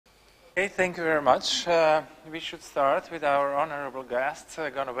Okay, thank you very much. We should start with our honorable guests.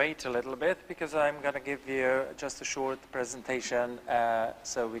 I'm going to wait a little bit because I'm going to give you just a short presentation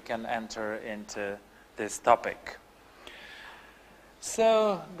so we can enter into this topic.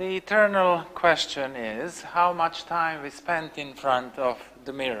 So the eternal question is how much time we spent in front of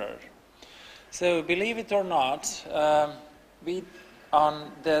the mirror. So believe it or not, the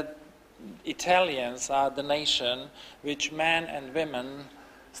Italians are the nation which men and women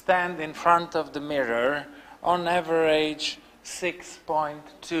stand in front of the mirror on average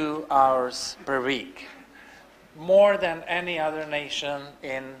 6.2 hours per week. More than any other nation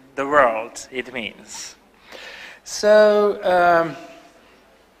in the world, it means. So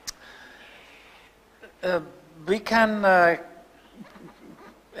we can,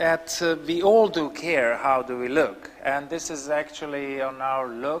 we all do care how do we look. And this is actually on our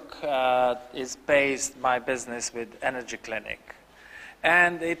look, is based my business with Energy Clinic.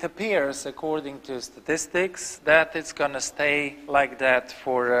 And it appears, according to statistics, that it's going to stay like that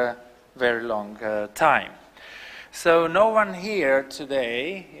for a very long time. So no one here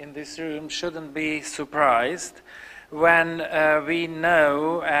today in this room shouldn't be surprised when we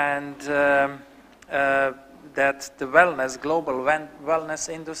know and that the global wellness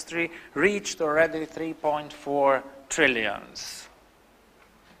industry reached already 3.4 trillions.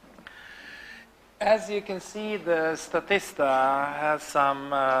 As you can see, the Statista has some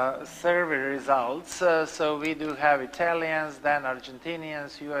survey results. So we do have Italians, then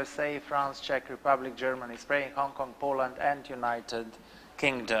Argentinians, USA, France, Czech Republic, Germany, Spain, Hong Kong, Poland, and United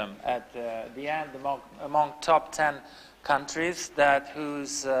Kingdom at the end among top 10 countries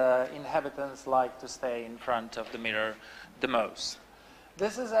whose inhabitants like to stay in front of the mirror the most.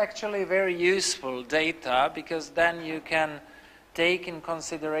 This is actually very useful data because then you can take in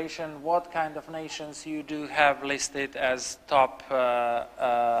consideration what kind of nations you do have listed as top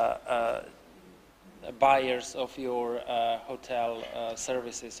buyers of your hotel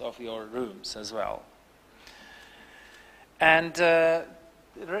services, of your rooms as well. And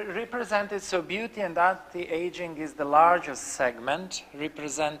represented, so beauty and anti-aging is the largest segment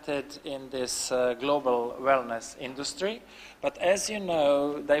represented in this global wellness industry. But as you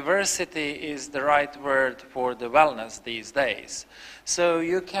know, diversity is the right word for the wellness these days. So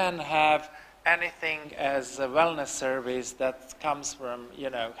you can have anything as a wellness service that comes from,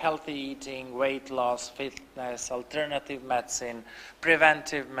 healthy eating, weight loss, fitness, alternative medicine,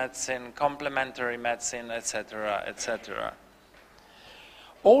 preventive medicine, complementary medicine, etc., etc.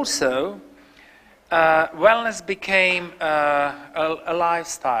 Also, wellness became a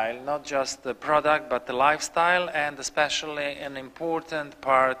lifestyle, not just the product, but the lifestyle, and especially an important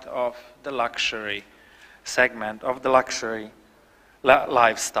part of the luxury segment, of the luxury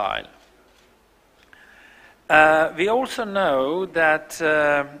lifestyle. We also know that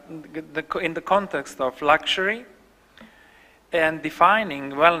in the context of luxury, and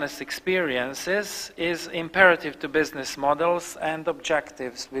defining wellness experiences is imperative to business models and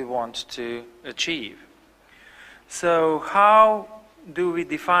objectives we want to achieve. So how do we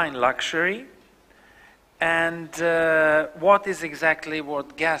define luxury, and what is exactly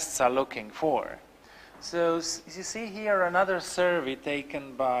what guests are looking for? So you see here another survey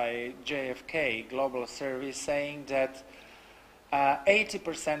taken by JFK, global survey, saying that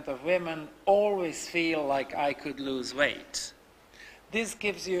 80% of women always feel like I could lose weight. This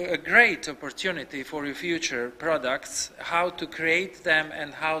gives you a great opportunity for your future products, how to create them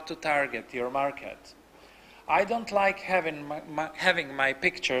and how to target your market. I don't like having my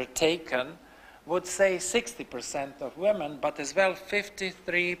picture taken, would say 60% of women, but as well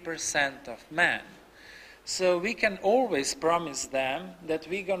 53% of men. So we can always promise them that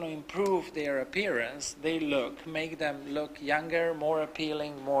we're going to improve their appearance, they look, make them look younger, more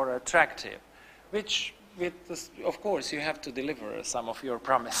appealing, more attractive, which of course, you have to deliver some of your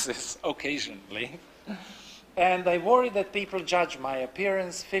promises occasionally. And I worry that people judge my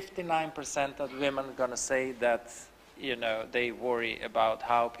appearance. 59% of women are going to say that, they worry about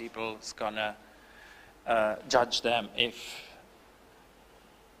how people's going to judge them if.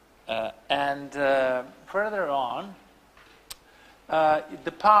 Further on,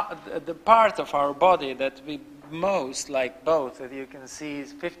 the part of our body that we most, like both, as you can see,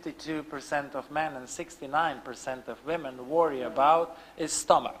 52% of men and 69% of women worry about is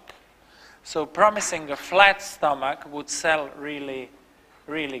stomach. So promising a flat stomach would sell really,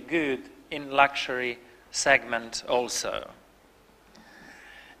 really good in luxury segment also.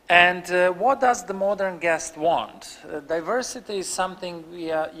 And what does the modern guest want? Diversity is something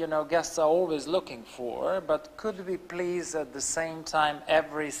guests are always looking for, but could we please at the same time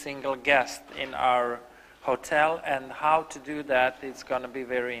every single guest in our hotel, and how to do that is going to be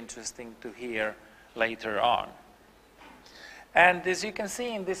very interesting to hear later on. And as you can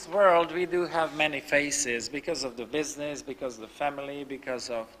see in this world, we do have many faces because of the business, because of the family, because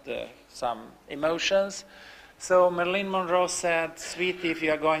of some emotions. So Marilyn Monroe said, "Sweetie, if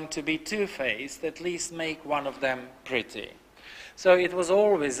you are going to be two-faced, at least make one of them pretty." So it was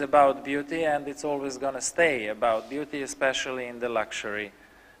always about beauty, and it's always going to stay about beauty, especially in the luxury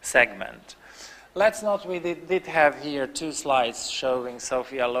segment. Let's note we did have here 2 slides showing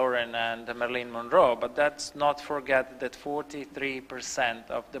Sophia Loren and Marilyn Monroe, but let's not forget that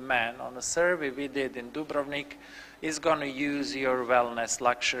 43% of the men on a survey we did in Dubrovnik is going to use your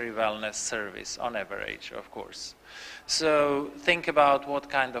luxury wellness service on average, of course. So think about what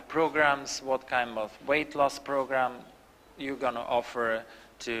kind of programs, what kind of weight loss program you're going to offer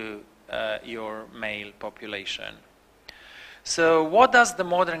to your male population. So what does the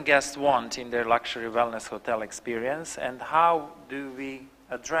modern guest want in their luxury wellness hotel experience, and how do we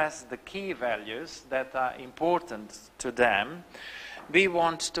address the key values that are important to them? We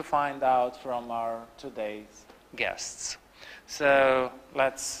want to find out from our today's guests. So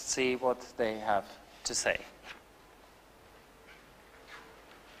let's see what they have to say.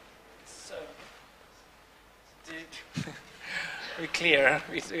 So, we're clear.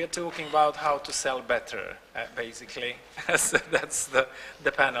 We're talking about how to sell better, basically. So that's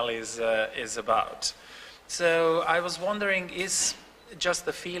the panel is about. So I was wondering, is just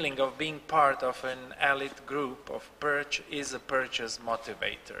the feeling of being part of an elite group of is a purchase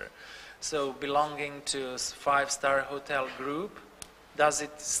motivator? So belonging to a 5-star hotel group, does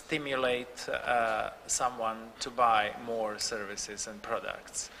it stimulate someone to buy more services and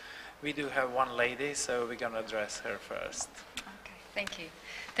products? We do have one lady, so we're going to address her first. Thank you.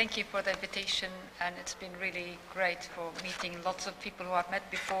 Thank you for the invitation, and it's been really great for meeting lots of people who I've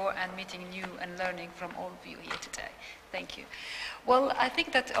met before and meeting you and learning from all of you here today. Thank you. Well, I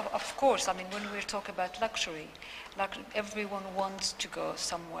think that, of course, I mean, when we talk about luxury, everyone wants to go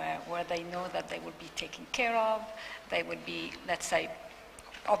somewhere where they know that they will be taken care of, they would be, let's say,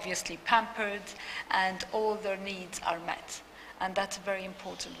 obviously pampered, and all their needs are met. And that's very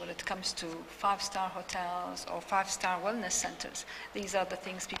important when it comes to 5-star hotels or 5-star wellness centers. These are the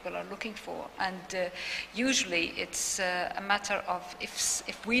things people are looking for. And usually it's a matter of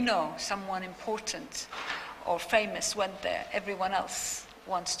if we know someone important or famous went there, everyone else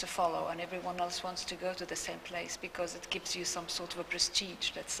wants to follow and everyone else wants to go to the same place because it gives you some sort of a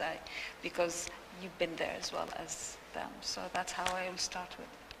prestige, let's say, because you've been there as well as them. So that's how I will start with.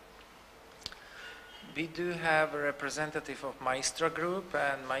 We do have a representative of Maestra Group,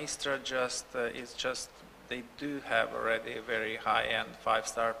 and Maestra they do have already a very high-end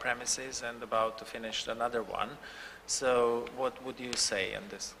 5-star premises and about to finish another one. So what would you say on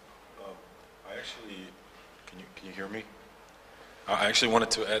this? I actually, can you hear me? I actually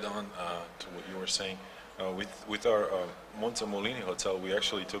wanted to add on to what you were saying. With our Monza Molini hotel, we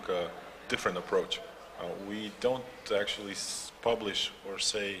actually took a different approach. We don't actually publish or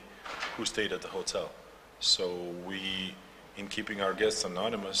say who stayed at the hotel. So we, in keeping our guests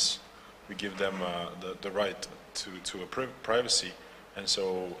anonymous, we give them the right to privacy, and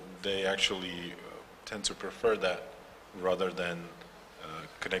so they actually tend to prefer that rather than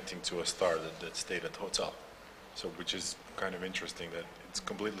connecting to a star that stayed at the hotel. So which is kind of interesting that it's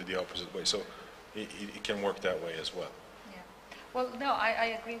completely the opposite way. So it can work that way as well. Well, no,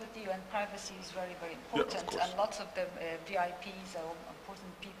 I agree with you, and privacy is very, very important. Yeah, and lots of the VIPs or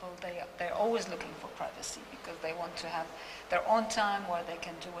important people, they're always looking for privacy because they want to have their own time where they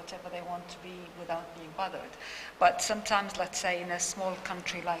can do whatever they want to be without being bothered. But sometimes, let's say, in a small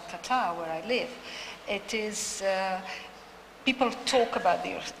country like Qatar, where I live, it is... people talk about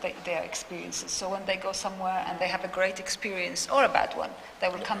their experiences. So when they go somewhere and they have a great experience or a bad one, they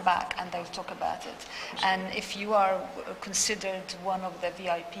will come back and they'll talk about it. And if you are considered one of the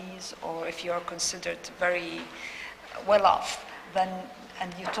VIPs, or if you are considered very well off, then, and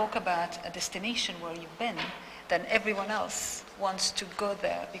you talk about a destination where you've been, then everyone else wants to go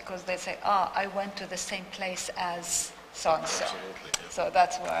there because they say, I went to the same place as so-and-so. Yeah. So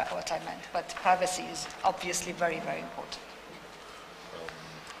that's what I meant. But privacy is obviously very, very important.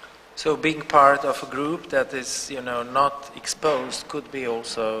 So being part of a group that is, not exposed could be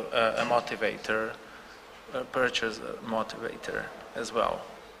also a motivator, a purchase motivator as well.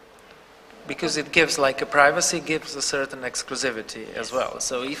 Because it gives like a privacy, gives a certain exclusivity as well.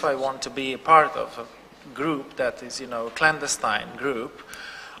 So if I want to be a part of a group that is, a clandestine group,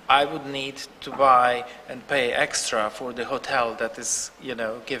 I would need to buy and pay extra for the hotel that is,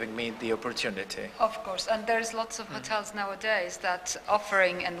 giving me the opportunity. Of course, and there's lots of hotels nowadays that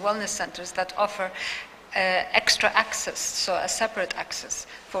offering, and wellness centers that offer extra access, so a separate access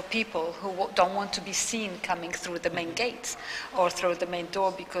for people who don't want to be seen coming through the main gates or through the main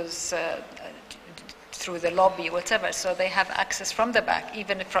door because through the lobby, whatever. So they have access from the back,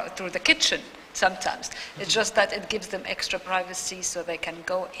 even through the kitchen sometimes. It's just that it gives them extra privacy so they can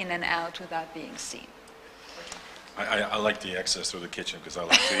go in and out without being seen. I like the access through the kitchen because I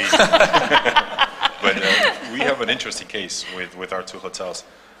like to eat. But we have an interesting case with our two hotels.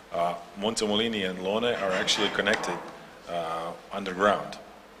 Montemolini and Lone are actually connected underground.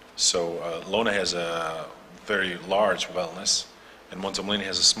 So Lone has a very large wellness, and Montemolini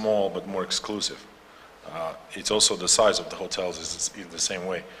has a small but more exclusive. It's also the size of the hotels is the same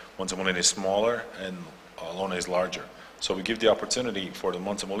way. Montemolini is smaller and Lone is larger. So we give the opportunity for the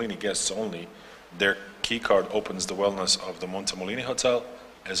Montemolini guests only. Their key card opens the wellness of the Montemolini hotel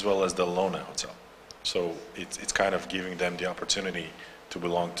as well as the Lone hotel. So it's kind of giving them the opportunity to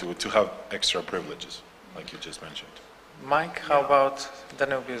belong to have extra privileges, like you just mentioned. Mike, how about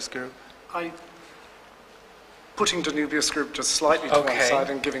Danubius Group? Putting Danubius Group just slightly to one side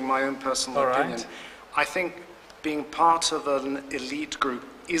and giving my own personal opinion. I think being part of an elite group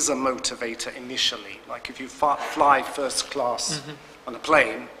is a motivator initially. Like if you fly first class on a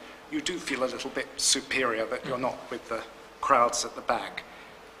plane, you do feel a little bit superior that you're not with the crowds at the back.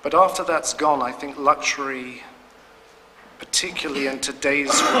 But after that's gone, I think luxury, particularly in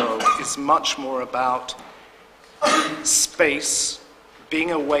today's world, is much more about space,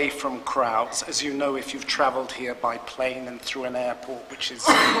 being away from crowds. As you know, if you've traveled here by plane and through an airport, which is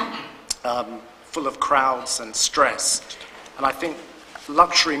full of crowds and stress. And I think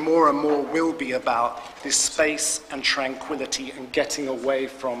luxury more and more will be about this space and tranquility and getting away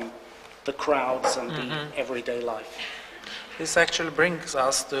from the crowds and the everyday life. This actually brings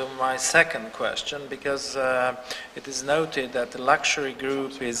us to my second question, because it is noted that the luxury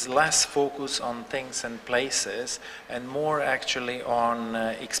group is less focused on things and places and more actually on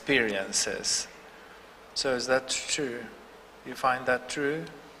experiences. So is that true? You find that true?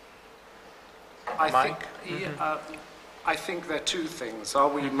 Mike? I think there are two things. Are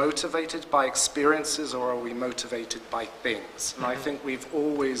we motivated by experiences or are we motivated by things? And I think we've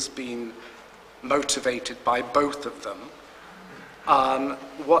always been motivated by both of them.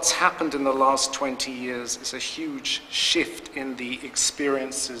 What's happened in the last 20 years is a huge shift in the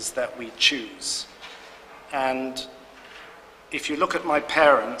experiences that we choose. And if you look at my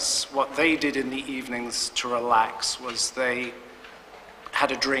parents, what they did in the evenings to relax was they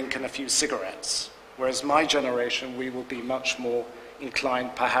had a drink and a few cigarettes. Whereas my generation, we will be much more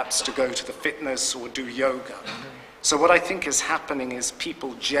inclined perhaps to go to the fitness or do yoga. So what I think is happening is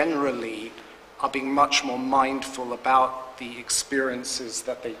people generally are being much more mindful about the experiences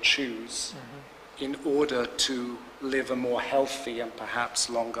that they choose in order to live a more healthy and perhaps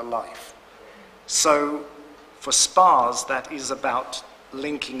longer life. So for spas, that is about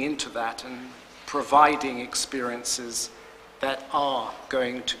linking into that and providing experiences that are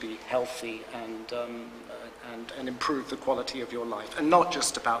going to be healthy and improve the quality of your life, and not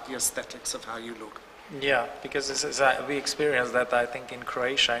just about the aesthetics of how you look. Yeah, because this is, we experienced that, I think, in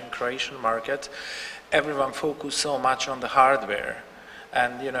Croatia, in Croatian market, everyone focused so much on the hardware,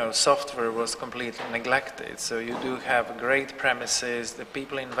 and software was completely neglected. So you do have great premises, the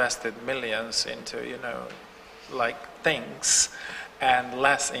people invested millions into, like things, and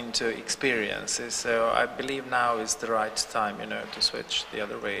less into experiences. So I believe now is the right time, to switch the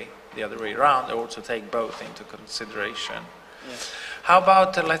other way around, or to take both into consideration. Yeah. How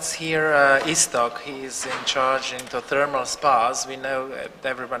about let's hear Istok. He is in charge into thermal spas. We know,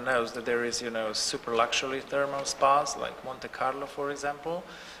 everyone knows that there is, super luxury thermal spas like Monte Carlo, for example.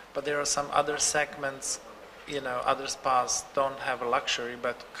 But there are some other segments, other spas don't have a luxury,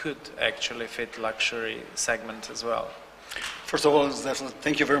 but could actually fit luxury segment as well. First of all, Stefan,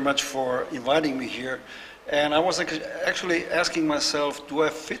 thank you very much for inviting me here. And I was actually asking myself, do I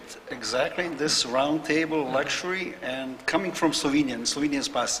fit exactly in this round table luxury? And coming from Slovenian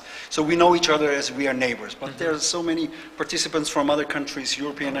spas, so we know each other as we are neighbors. But there are so many participants from other countries,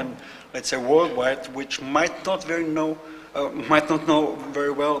 European and let's say worldwide, which might not know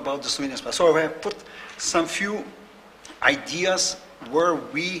very well about the Slovenian spa. So I have put some few ideas where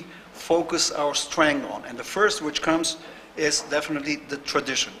we focus our strength on. And the first which comes is definitely the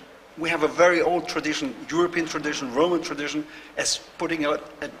tradition. We have a very old tradition, European tradition, Roman tradition, as putting it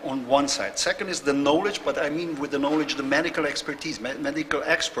on one side. Second is the knowledge, but I mean with the knowledge, the medical expertise, medical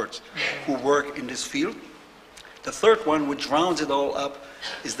experts who work in this field. The third one, which rounds it all up,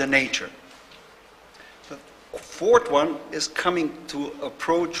 is the nature. The fourth one is coming to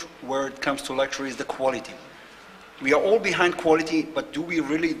approach where it comes to luxury is the quality. We are all behind quality, but do we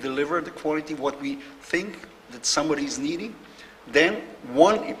really deliver the quality, what we think that somebody is needing? Then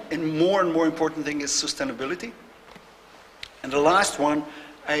one and more important thing is sustainability. And the last one,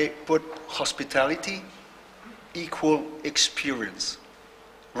 I put hospitality equal experience.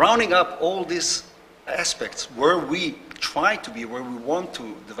 Rounding up all these aspects where we try to be, where we want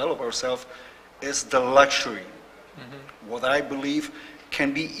to develop ourselves, is the luxury. What I believe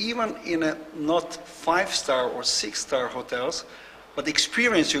can be even in a not 5-star or 6-star hotels, but the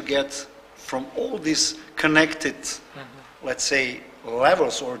experience you get from all these connected, let's say,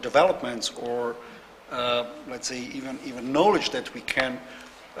 levels or developments or let's say even knowledge that we can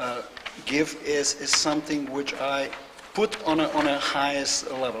give is something which I put on a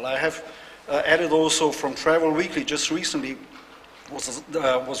highest level. I have added also from Travel Weekly just recently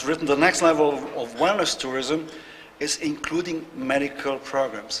was written the next level of wellness tourism is including medical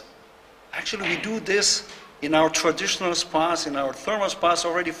programs. Actually, we do this in our traditional spas, in our thermal spas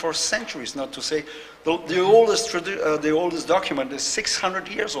already for centuries, not to say the oldest document is 600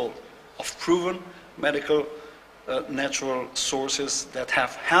 years old of proven medical natural sources that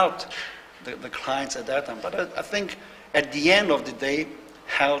have helped the clients at that time. But I think at the end of the day,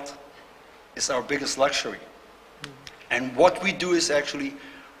 health is our biggest luxury. And what we do is actually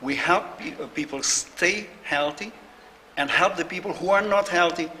we help people stay healthy and help the people who are not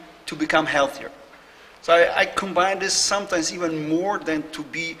healthy to become healthier. So I combine this sometimes even more than to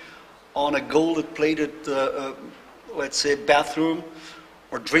be on a gold-plated, let's say, bathroom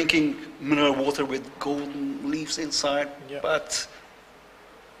or drinking mineral water with golden leaves inside. Yeah. But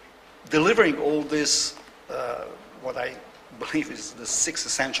delivering all this, what I believe is the 6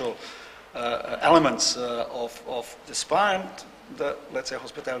 essential elements of the spa and the, let's say,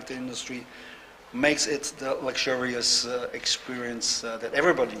 hospitality industry, makes it the luxurious experience that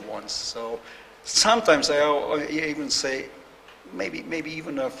everybody wants. So sometimes I even say maybe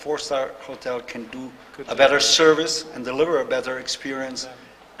even a 4-star hotel can do a better service and deliver a better experience,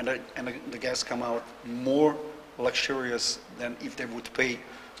 yeah. and the guests come out more luxurious than if they would pay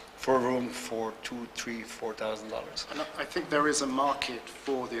for a room for $2,000, $3,000, $4,000. And I think there is a market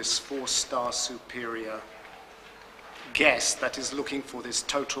for this 4-star superior guest that is looking for this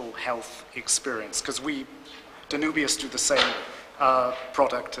total health experience, because we, Danubius, do the same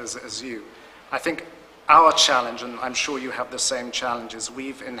product as you. I think our challenge, and I'm sure you have the same challenges,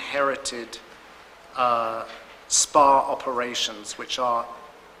 we've inherited spa operations which are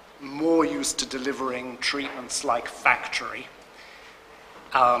more used to delivering treatments like factory,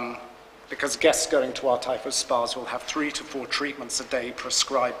 because guests going to our type of spas will have 3 to 4 treatments a day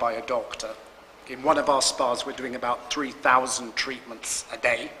prescribed by a doctor. In one of our spas, we're doing about 3,000 treatments a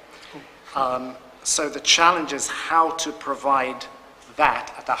day. So the challenge is how to provide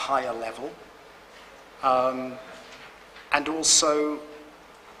that at a higher level, and also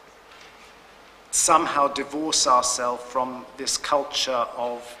somehow divorce ourselves from this culture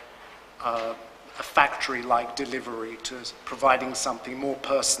of a factory-like delivery to providing something more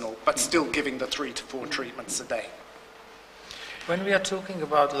personal, but still giving the 3 to 4 treatments a day. When we are talking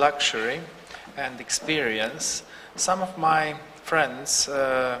about luxury and experience, some of my friends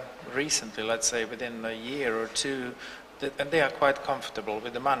recently, let's say within a year or two, and they are quite comfortable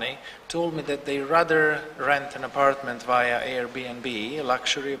with the money, told me that they rather rent an apartment via Airbnb, a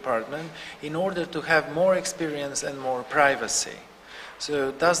luxury apartment, in order to have more experience and more privacy.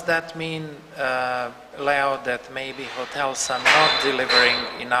 So does that mean, Leo, that maybe hotels are not delivering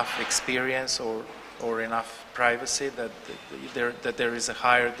enough experience or enough privacy, that there is a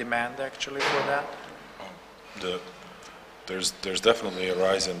higher demand actually for that? There's definitely a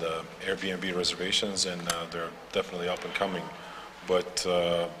rise in the Airbnb reservations, and they're definitely up and coming. But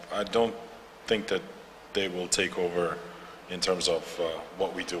I don't think that they will take over in terms of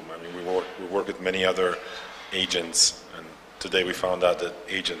what we do. I mean, we work with many other agents, and today we found out that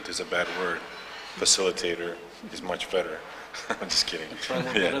agent is a bad word. Facilitator is much better. I'm just kidding. And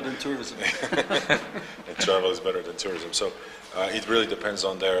travel better than tourism. And travel is better than tourism. So it really depends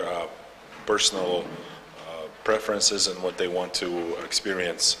on their personal preferences and what they want to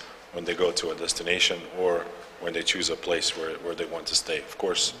experience when they go to a destination or when they choose a place where they want to stay. Of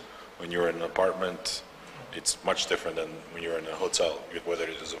course, when you're in an apartment, it's much different than when you're in a hotel, whether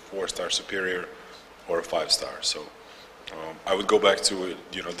it is a 4-star superior or a 5-star. So I would go back to,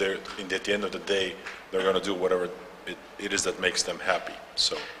 you know, at the end of the day, they're going to do whatever it is that makes them happy.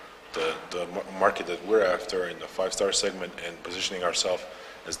 So the market that we're after in the 5-star segment and positioning ourselves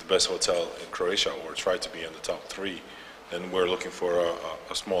as the best hotel in Croatia, or try to be in the top 3, then we're looking for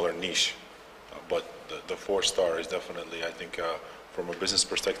a smaller niche. But the 4-star is definitely, I think, from a business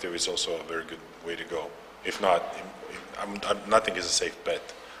perspective, it's also a very good way to go If not, nothing is a safe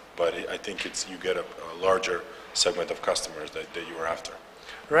bet. But I think you get a larger segment of customers that you are after.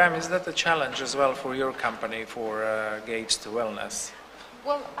 Ram, is that a challenge as well for your company for Gates to Wellness?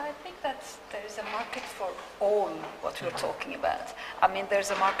 Well, I think that there is a market for all what we're talking about. I mean,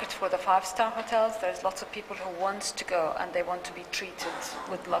 there's a market for the five-star hotels. There's lots of people who want to go and they want to be treated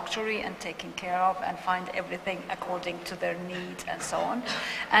with luxury and taken care of and find everything according to their needs and so on.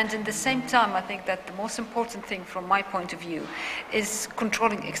 And in the same time, I think that the most important thing from my point of view is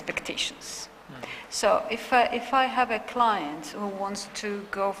controlling expectations. So if I have a client who wants to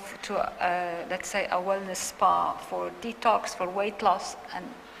go to, let's say, a wellness spa for detox, for weight loss, and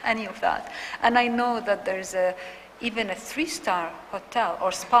any of that, and I know that there's even a three-star hotel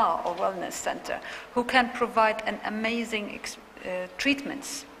or spa or wellness center who can provide an amazing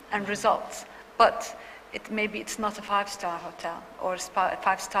treatments and results, but maybe it's not a five-star hotel or spa,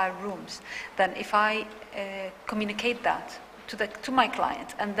 five-star rooms, then if I communicate that to my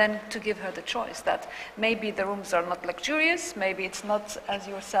client, and then to give her the choice that maybe the rooms are not luxurious, maybe it's not, as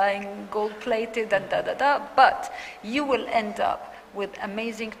you're saying, gold-plated and but you will end up with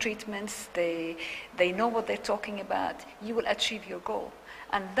amazing treatments. They know what they're talking about. You will achieve your goal.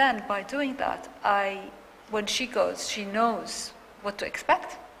 And then by doing that, when she goes, she knows what to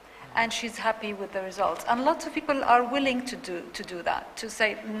expect, and she's happy with the results. And lots of people are willing to do that, to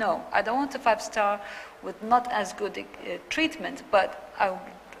say, no, I don't want a five-star with not as good treatment, but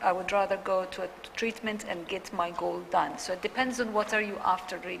I would rather go to a treatment and get my goal done. So it depends on what are you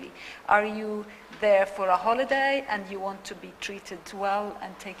after, really. Are you there for a holiday and you want to be treated well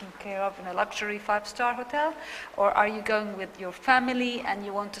and taken care of in a luxury five-star hotel? Or are you going with your family and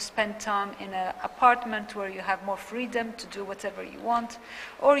you want to spend time in an apartment where you have more freedom to do whatever you want?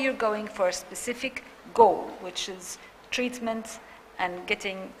 Or you're going for a specific goal, which is treatment and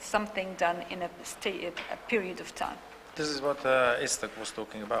getting something done in a period of time. This is what Istak was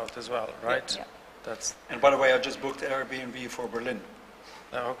talking about as well, right? Yeah. And by the way, I just booked Airbnb for Berlin.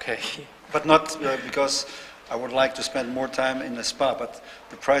 Okay. But not because I would like to spend more time in the spa, but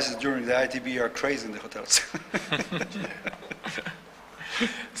the prices during the ITB are crazy in the hotels.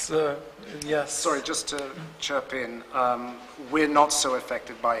 So, yes. Sorry, just to chirp in, we're not so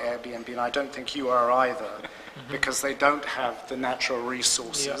affected by Airbnb, and I don't think you are either, because they don't have the natural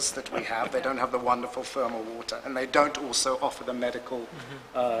resources that we have. They don't have the wonderful thermal water, and they don't also offer the medical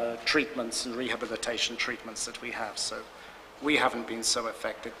treatments and rehabilitation treatments that we have. So we haven't been so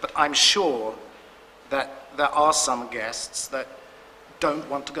affected. But I'm sure that there are some guests that don't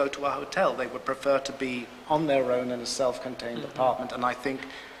want to go to a hotel. They would prefer to be on their own in a self-contained apartment, and I think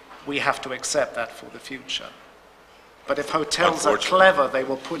we have to accept that for the future. But if hotels are clever, they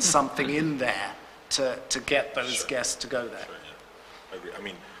will put something in there to get those guests to go there. Sure, yeah. I agree. I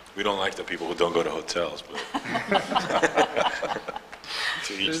mean, we don't like the people who don't go to hotels, but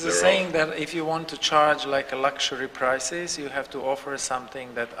to each There's a their saying own. that if you want to charge like a luxury prices, you have to offer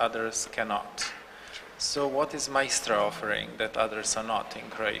something that others cannot. So what is Maestra offering that others are not in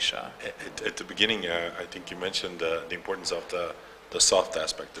Croatia? At the beginning, I think you mentioned the importance of the soft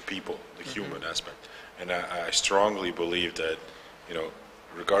aspect, the people, the human aspect. And I strongly believe that,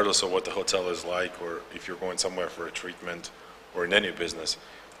 regardless of what the hotel is like, or if you're going somewhere for a treatment or in any business,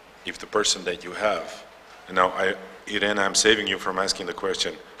 if the person that you have, and now Irena, I'm saving you from asking the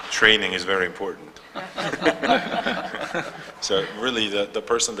question, training is very important. So really the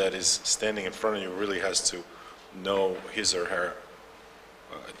person that is standing in front of you really has to know his or her,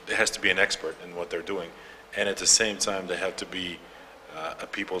 it has to be an expert in what they're doing. And at the same time, they have to be a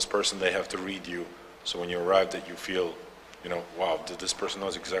people's person. They have to read you. So when you arrive, that you feel, wow, this person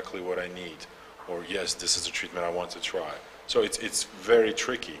knows exactly what I need. Or yes, this is the treatment I want to try. So it's very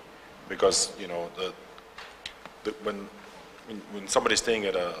tricky because, when somebody's staying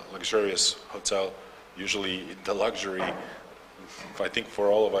at a luxurious hotel, usually the luxury, I think for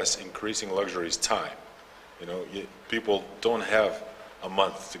all of us, increasing luxury is time. People don't have a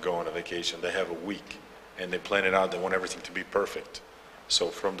month to go on a vacation. They have a week, and they plan it out. They want everything to be perfect. So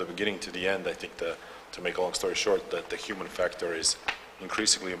from the beginning to the end, I think to make a long story short, that the human factor is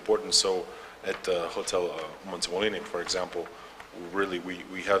increasingly important. So at the Hotel Montemolini, for example,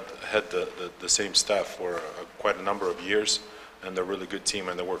 we had the same staff for quite a number of years, and they're a really good team,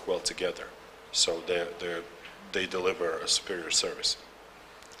 and they work well together. So they deliver a superior service.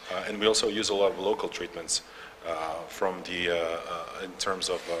 And we also use a lot of local treatments in terms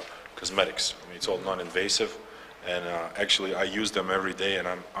of cosmetics. I mean, it's all non-invasive, and actually I use them every day, and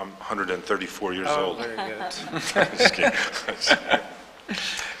I'm 134 years old. Very good. Just kidding.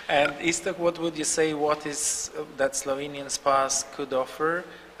 And Istak, what would you say, what is that Slovenian spas could offer,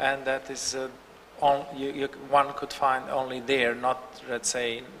 and that is one could find only there, not, let's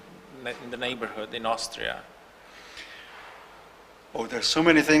say, in the neighborhood in Austria? Oh, there's so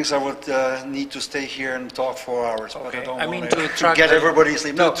many things I would need to stay here and talk for hours. But I don't want to get everybody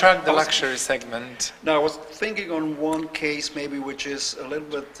asleep. To track the luxury segment. No, I was thinking on one case maybe which is a little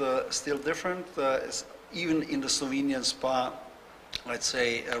bit still different. Is even in the Slovenian spa, let's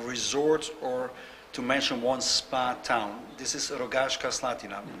say a resort, or to mention one spa town. This is Rogaška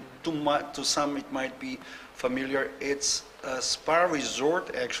Slatina. To some it might be familiar. It's a spa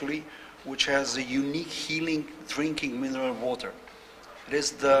resort actually, which has a unique healing drinking mineral water. It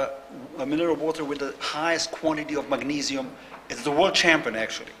is the mineral water with the highest quantity of magnesium. It's the world champion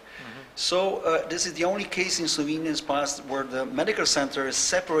actually. So this is the only case in Slovenian spas where the medical center is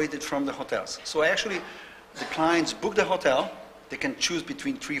separated from the hotels. So actually the clients book the hotel. They can choose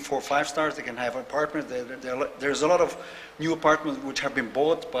between 3, 4, 5 stars. They can have an apartment. There's a lot of new apartments which have been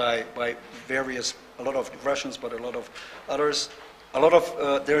bought by a lot of Russians, but a lot of others.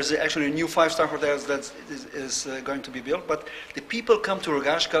 There's actually a new 5-star hotel that is going to be built. But the people come to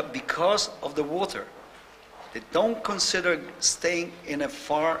Rogaška because of the water. They don't consider staying in a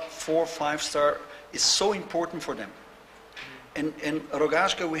 4 or 5-star is so important for them. In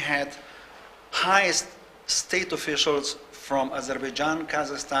Rogaška we had highest state officials from Azerbaijan,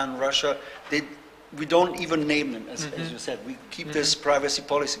 Kazakhstan, Russia. We don't even name them, as you said. We keep this privacy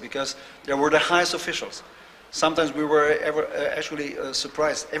policy because they were the highest officials. Sometimes we were actually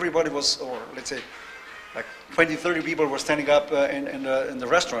surprised. Everybody was, or let's say, like 20, 30 people were standing up in the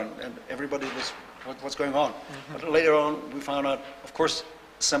restaurant, and everybody was, what's going on? But later on, we found out, of course,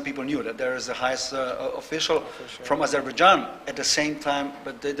 some people knew that there is the highest official from Azerbaijan at the same time,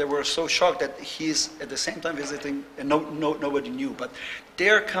 but they were so shocked that he's at the same time visiting, and nobody knew. But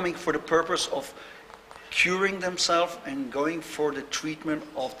they're coming for the purpose of curing themselves and going for the treatment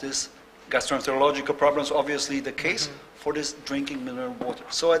of this gastroenterological problems, obviously the case for this drinking mineral water.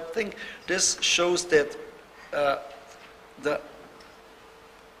 So I think this shows that the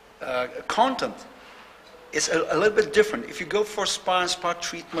content is a little bit different. If you go for spa and spa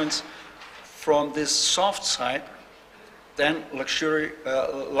treatments from this soft side, then luxury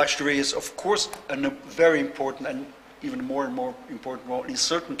is of course a very important and even more and more important role in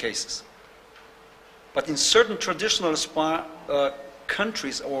certain cases. But in certain traditional spa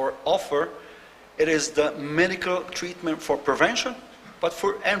countries or offer, it is the medical treatment for prevention, but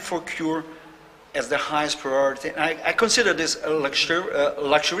for cure as the highest priority. And I consider this a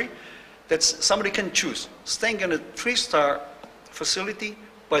luxury that somebody can choose, staying in a 3-star facility,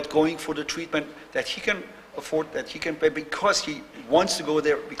 but going for the treatment that he can afford, that he can pay because he wants to go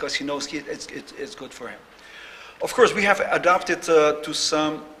there, because he knows it's good for him. Of course, we have adopted to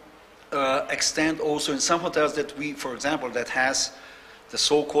some extent also in some hotels that we, for example, that has the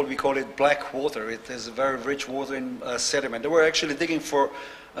so-called, we call it black water. It is a very rich water in sediment. They were actually digging for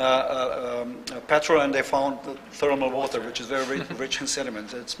petrol, and they found thermal water, which is very rich in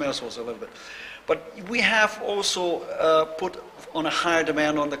sediment. It smells also a little bit. But we have also put on a higher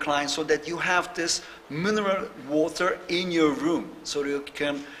demand on the client so that you have this mineral water in your room. So you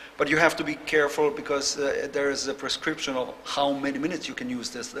can, but you have to be careful because there is a prescription of how many minutes you can use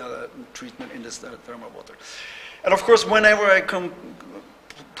this treatment in this thermal water. And of course, whenever I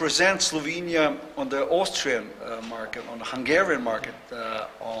present Slovenia on the Austrian market, on the Hungarian market,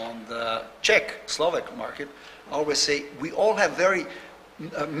 on the Czech, Slovak market, I always say we all have very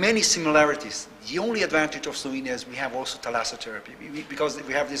many similarities. The only advantage of Slovenia is we have also thalassotherapy because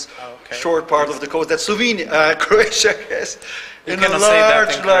we have this short part of the coast that Slovenia, Croatia has in a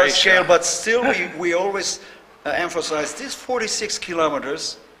large scale, but still we always emphasize this 46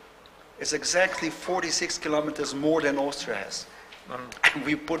 kilometers is exactly 46 kilometers more than Austria has. And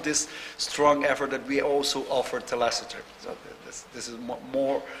we put this strong effort that we also offer thalassotherapy. So this is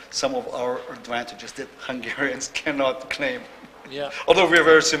more some of our advantages that Hungarians cannot claim. Yeah. Although we are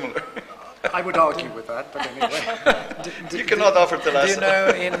very similar. I would argue with that, but anyway. You cannot offer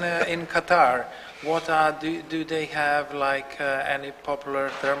thalassotherapy. Do you know in Qatar, do they have like any popular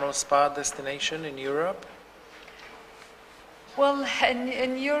thermal spa destination in Europe? Well,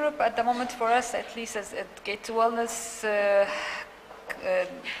 in Europe at the moment, for us at least, as at Gate to Wellness, the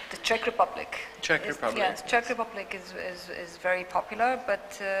Czech Republic. Yes, Czech Republic is very popular,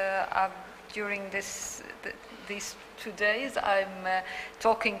 but during these 2 days, I'm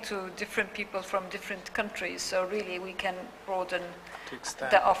talking to different people from different countries. So really, we can broaden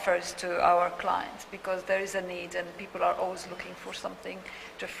the offers to our clients because there is a need, and people are always looking for something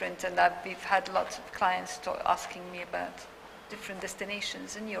different. And we've had lots of clients asking me about different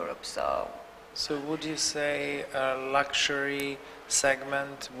destinations in Europe. So So would you say a luxury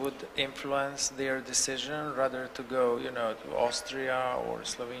segment would influence their decision rather to go, to Austria or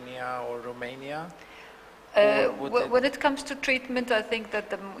Slovenia or Romania? When it comes to treatment, I think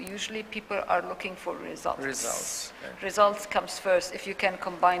that usually people are looking for results. Results. Okay. Results comes first. If you can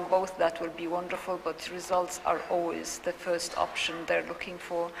combine both, that will be wonderful, but results are always the first option they're looking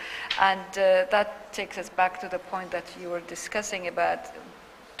for. And that takes us back to the point that you were discussing about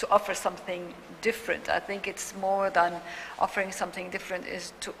to offer something different. I think it's more than offering something different,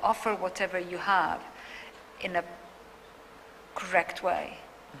 is to offer whatever you have in a correct way.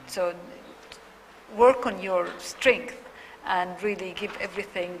 So work on your strength and really give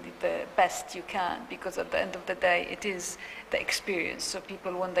everything the best you can, because at the end of the day it is the experience. So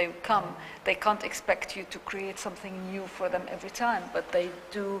people, when they come, they can't expect you to create something new for them every time, but they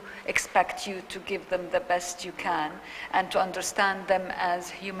do expect you to give them the best you can and to understand them as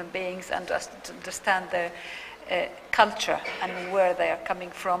human beings and to understand their culture and where they are coming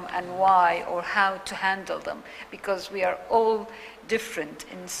from and why or how to handle them, because we are all different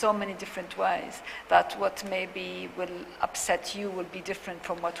in so many different ways that what maybe will upset you will be different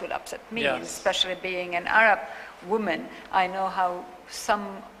from what will upset me. Yes. And especially being an Arab woman, I know how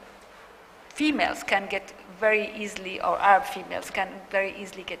some females can get very easily, or Arab females can very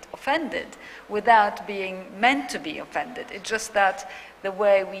easily get offended without being meant to be offended. It's just that the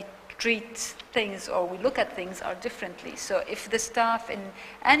way we treat things or we look at things are differently. So if the staff in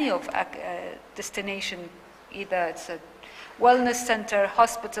any of our destination, either it's a wellness center,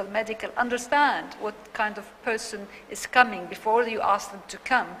 hospital, medical, understand what kind of person is coming before you ask them to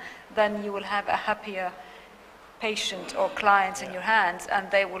come, then you will have a happier patient or clients in your hands, and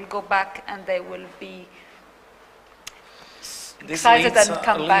they will go back and they will be excited and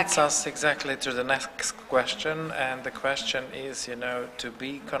come back. This leads us exactly to the next question, and the question is, to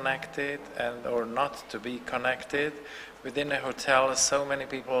be connected or not to be connected. Within a hotel, so many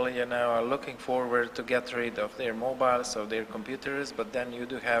people, are looking forward to get rid of their mobiles, of their computers, but then you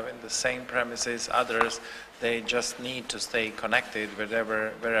do have in the same premises others, they just need to stay connected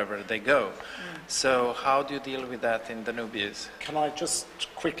wherever they go. So how do you deal with that in Danubius? Can I just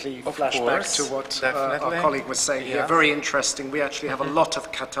quickly Of flash course, back to what definitely. our colleague was saying here? Yeah. Very interesting. We actually have a lot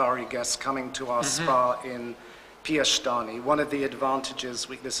of Qatari guests coming to our spa in Piashtani. One of the advantages,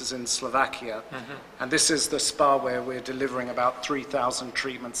 this is in Slovakia, and this is the spa where we're delivering about 3,000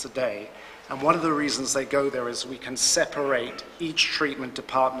 treatments a day. And one of the reasons they go there is we can separate each treatment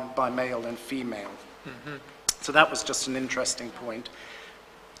department by male and female. So that was just an interesting point.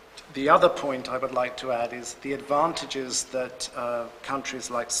 The other point I would like to add is the advantages that countries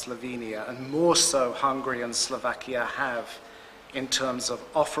like Slovenia, and more so Hungary and Slovakia, have in terms of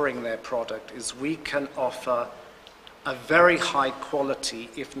offering their product is we can offer a very high quality,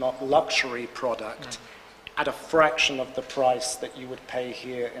 if not luxury product at a fraction of the price that you would pay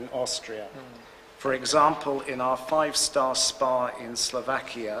here in Austria. For example, in our 5-star spa in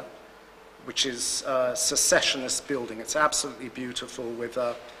Slovakia, which is a secessionist building, it's absolutely beautiful with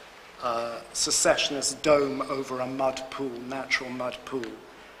a secessionist dome over a mud pool, natural mud pool.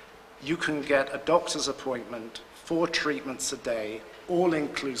 You can get a doctor's appointment, 4 treatments a day,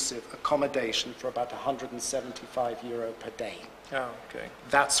 all-inclusive accommodation for about €175 per day. Oh, okay.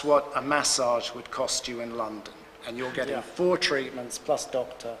 That's what a massage would cost you in London. And you're getting 4 treatments plus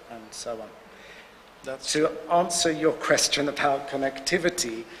doctor and so on. To answer your question about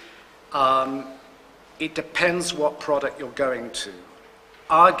connectivity, it depends what product you're going to.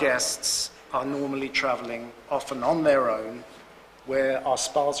 Our guests are normally traveling often on their own, where our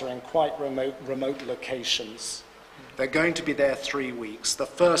spas are in quite remote locations. They're going to be there 3 weeks. The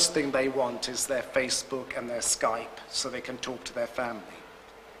first thing they want is their Facebook and their Skype so they can talk to their family.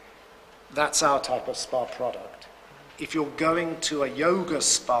 That's our type of spa product. If you're going to a yoga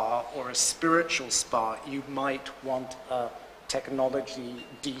spa or a spiritual spa, you might want a technology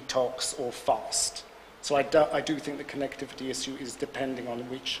detox or fast. So I do think the connectivity issue is depending on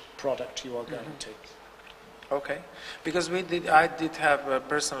which product you are going to. Okay, because I did have a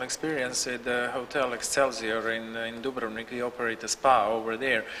personal experience at the Hotel Excelsior in Dubrovnik. We operate a spa over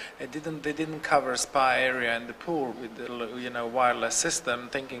there. They didn't cover spa area and the pool with the wireless system,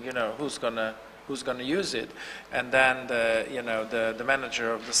 thinking who's gonna use it, and then the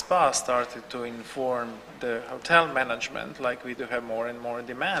manager of the spa started to inform the hotel management, like we do have more and more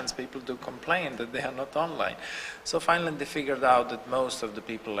demands. People do complain that they are not online. So finally they figured out that most of the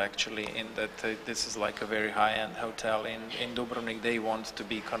people actually this is like a very high-end hotel in Dubrovnik, they want to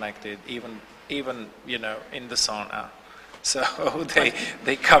be connected even in the sauna. So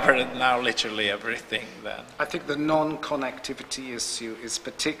they covered now literally everything then. I think the non-connectivity issue is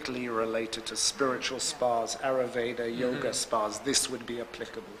particularly related to spiritual spas, Ayurveda, yoga spas. This would be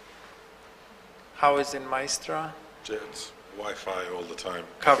applicable. How is in Maestra? It's Wi-Fi all the time.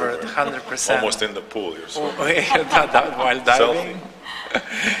 Covered everywhere. 100%. Almost in the pool, you're Oh, swimming. while diving?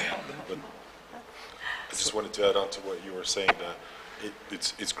 But I just wanted to add on to what you were saying, that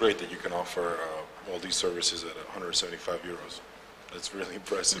it's great that you can offer all these services at 175 euros. That's really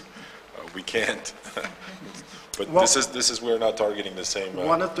impressive. We can't. But this is we're not targeting the same.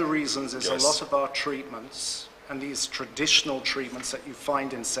 One of the reasons is yes. a lot of our treatments, and these traditional treatments that you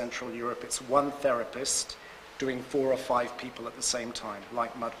find in Central Europe, it's one therapist doing 4 or 5 people at the same time,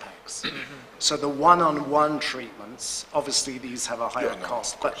 like mud packs. So the one-on-one treatments, obviously these have a higher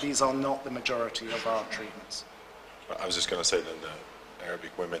cost, but these are not the majority of our treatments. I was just going to say then the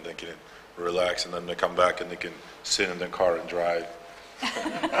Arabic women, they can relax and then they come back and they can sit in the car and drive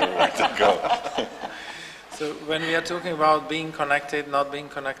everywhere they go. So when we are talking about being connected, not being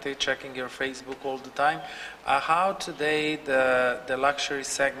connected, checking your Facebook all the time, how today the luxury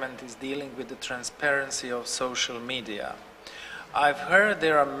segment is dealing with the transparency of social media? I've heard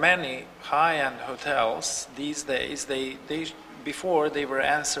there are many high-end hotels these days, before they were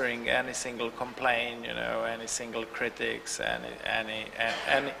answering any single complaint, any single critics,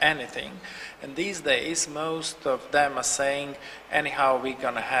 anything. And these days, most of them are saying, anyhow, we're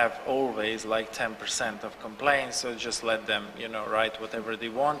going to have always like 10% of complaints, so just let them, write whatever they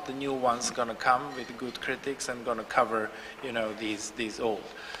want. The new one's going to come with good critics and going to cover, these old.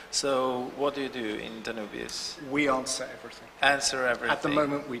 So what do you do in Danubius? We answer everything. Answer everything? At the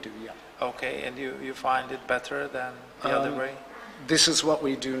moment we do, yeah. Okay, and you find it better than the other way? This is what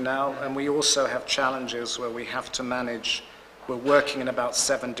we do now, and we also have challenges where we have to manage. We're working in about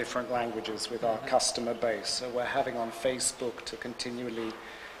 7 different languages with our customer base, so we're having on Facebook to continually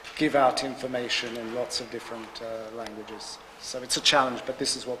give out information in lots of different languages. So it's a challenge, but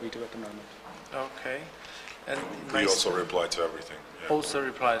this is what we do at the moment. Okay. And We also reply to everything. Yeah. Also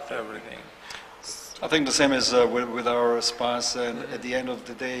reply to everything. I think the same is with our spas, and at the end of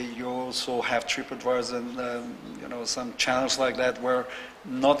the day, you also have TripAdvisor and some channels like that where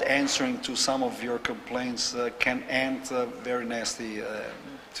not answering to some of your complaints can end very nasty.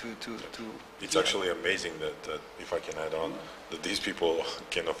 It's actually amazing that if I can add on, that these people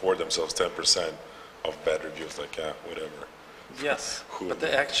can afford themselves 10% of bad reviews, like whatever. Yes, but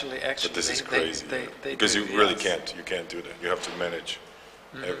they actually But this is crazy they because do, you really yes. you can't do that. You have to manage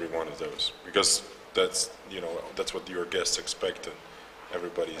every one of those because that's what your guests expect, and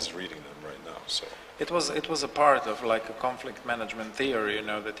everybody is reading them right now. So It was a part of like a conflict management theory,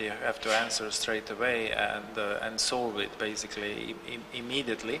 that you have to answer straight away and solve it basically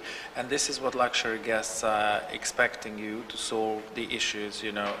immediately. And this is what luxury guests are expecting you to solve the issues,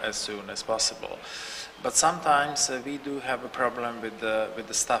 as soon as possible. But sometimes we do have a problem with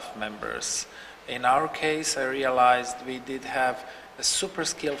the staff members. In our case, I realized we did have super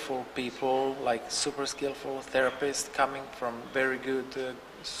skillful people, like super skillful therapists coming from very good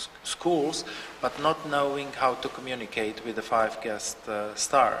schools, but not knowing how to communicate with the 5-guest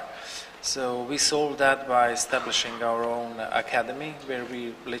star. So we solved that by establishing our own academy, where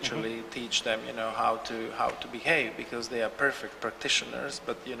we literally teach them, how to behave, because they are perfect practitioners,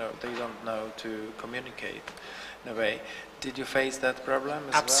 but they don't know to communicate in a way. Did you face that problem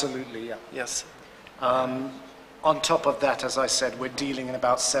as Absolutely, well? yeah. Yes. On top of that, as I said, we're dealing in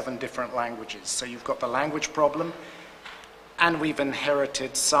about 7 different languages. So you've got the language problem, and we've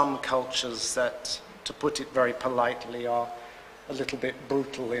inherited some cultures that, to put it very politely, are a little bit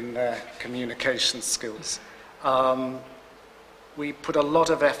brutal in their communication skills. We put a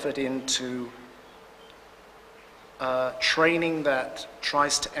lot of effort into training that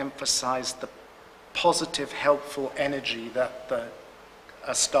tries to emphasize the positive, helpful energy that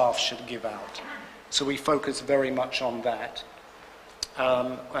a staff should give out. So we focus very much on that.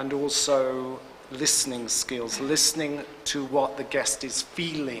 And also listening skills, listening to what the guest is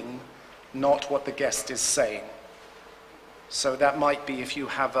feeling, not what the guest is saying. So that might be if you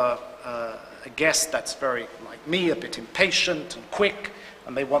have a guest that's very, like me, a bit impatient and quick,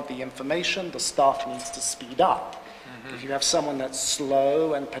 and they want the information, the staff needs to speed up. If you have someone that's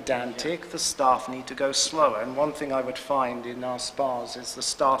slow and pedantic, the staff need to go slower. And one thing I would find in our spas is the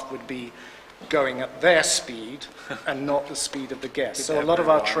staff would be going at their speed and not the speed of the guests. So a lot of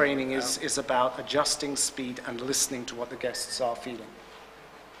our training is about adjusting speed and listening to what the guests are feeling.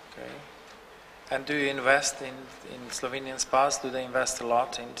 Okay. And do you invest in Slovenian spas? Do they invest a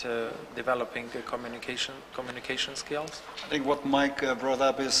lot into developing the communication skills? I think what Mike brought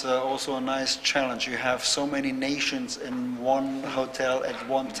up is also a nice challenge. You have so many nations in one hotel at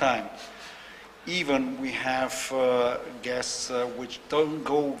one time. Even we have guests which don't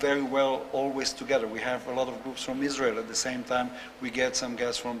go very well always together. We have a lot of groups from Israel at the same time. We get some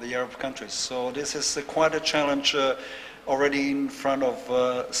guests from the Arab countries. So this is quite a challenge already in front of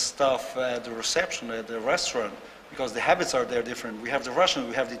staff at the reception, at the restaurant, because the habits are there different. We have the Russians,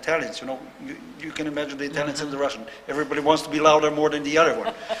 we have the Italians. You know, you can imagine the Italians and the Russian. Everybody wants to be louder more than the other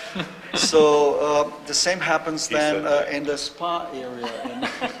one. So the same happens then in the spa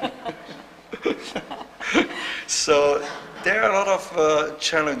area. So there are a lot of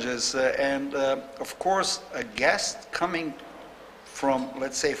challenges, and of course, a guest coming from,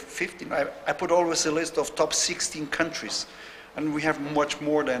 let's say, 15. I put always a list of top 16 countries, and we have much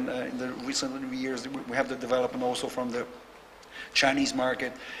more than in the recent years. We have the development also from the Chinese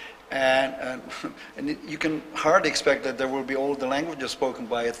market, and you can hardly expect that there will be all the languages spoken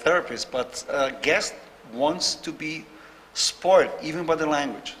by a therapist, but a guest wants to be spoiled even by the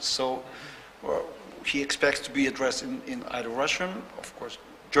language. So he expects to be addressed in either Russian, of course,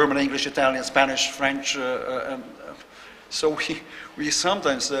 German, English, Italian, Spanish, French, so we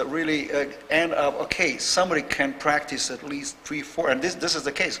sometimes really end up, okay, somebody can practice at least 3, 4, and this is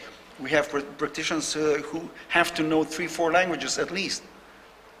the case. We have practitioners who have to know 3, 4 languages at least.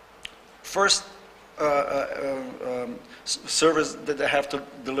 First service that they have to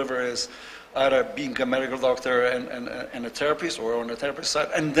deliver is either being a medical doctor and a therapist, or on the therapist side,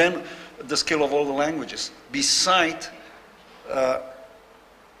 and then the skill of all the languages, beside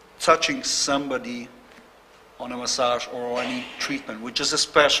touching somebody on a massage or any treatment, which is a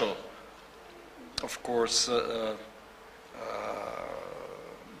special, of course,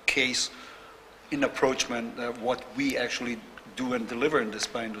 case in approachment, what we actually do and deliver in the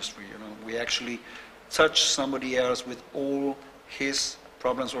spa industry. You know, we actually touch somebody else with all his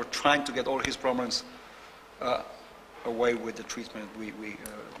problems, or trying to get all his problems away with the treatment we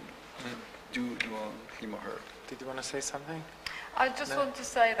do on him or her. Did you want to say something? I just want to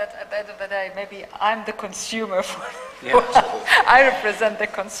say that at the end of the day, maybe I'm the consumer. I represent the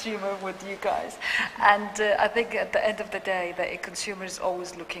consumer with you guys. And I think at the end of the day, the consumer is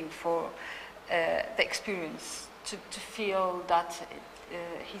always looking for the experience, to feel that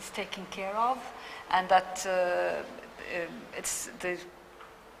he's taken care of, and that it's the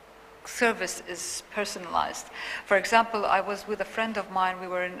service is personalized. For example, I was with a friend of mine. We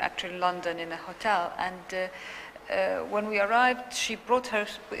were in actually London in a hotel, and when we arrived, she brought her.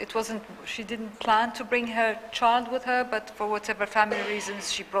 She didn't plan to bring her child with her, but for whatever family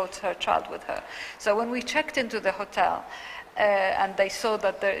reasons, she brought her child with her. So when we checked into the hotel, and they saw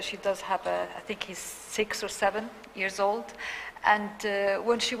that she does have I think he's 6 or 7 years old. And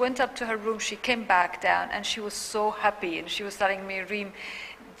when she went up to her room, she came back down, and she was so happy. And she was telling me, Reem,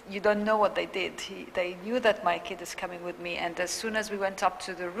 you don't know what they did. They knew that my kid is coming with me, and as soon as we went up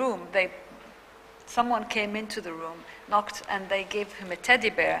to the room, someone came into the room, knocked, and they gave him a teddy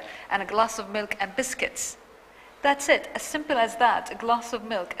bear and a glass of milk and biscuits. That's it, as simple as that, a glass of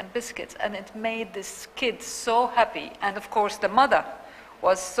milk and biscuits, and it made this kid so happy. And of course, the mother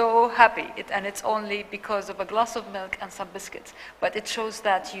was so happy, and it's only because of a glass of milk and some biscuits. But it shows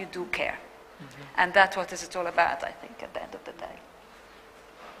that you do care. Mm-hmm. And that's what it's all about, I think, at the end of the day.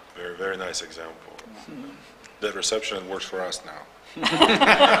 Very, very nice example. Mm-hmm. That reception works for us now.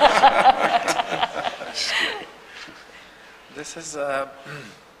 This is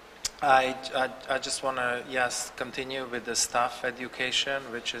I just want to continue with the staff education,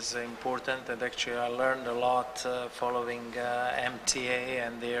 which is important, and actually I learned a lot following MTA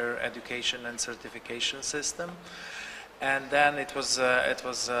and their education and certification system. And then it was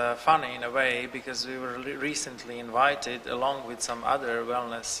funny in a way, because we were recently invited, along with some other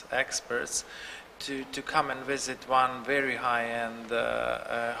wellness experts, to come and visit one very high-end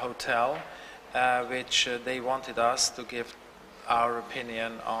hotel, which they wanted us to give our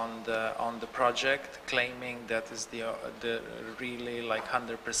opinion on the project, claiming that is the really like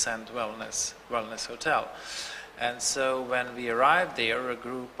 100% wellness hotel. And so when we arrived there, a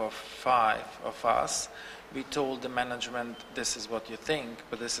group of 5 of us, we told the management, this is what you think,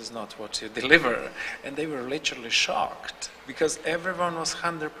 but this is not what you deliver. And they were literally shocked, because everyone was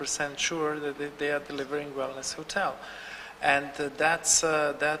 100% sure that they are delivering wellness hotel. And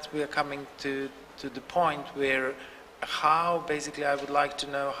that we are coming to the point where basically I would like to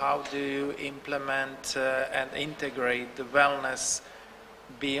know, how do you implement and integrate the wellness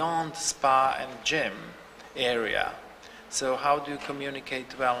beyond spa and gym area? So how do you communicate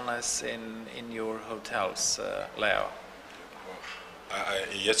wellness in your hotels, Leo?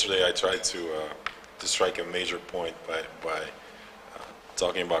 Yesterday I tried to strike a major point by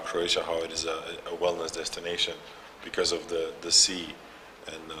talking about Croatia, how it is a wellness destination because of the sea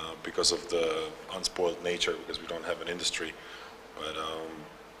and because of the unspoiled nature, because we don't have an industry. But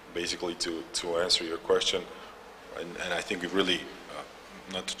basically, to answer your question, and I think it really,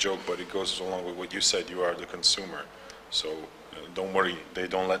 not to joke, but it goes along with what you said, you are the consumer. So don't worry, they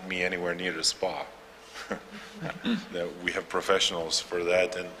don't let me anywhere near the spa. We have professionals for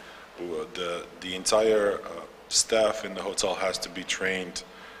that, and the entire staff in the hotel has to be trained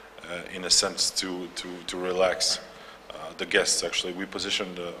in a sense to relax the guests. Actually, we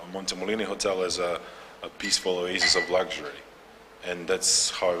positioned Montemolini Hotel as a peaceful oasis of luxury, and that's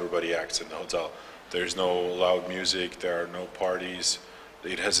how everybody acts in the hotel. There's no loud music, there are no parties.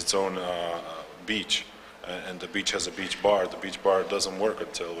 It has its own beach, and the beach has a beach bar. The beach bar doesn't work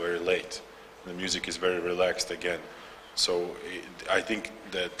until very late. The music is very relaxed again. So I think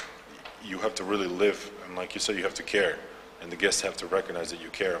that you have to really live, and like you said, you have to care, and the guests have to recognize that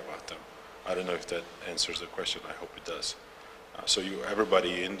you care about them. I don't know if that answers the question. I hope it does. So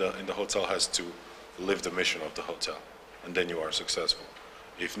everybody in the hotel has to live the mission of the hotel, and then you are successful.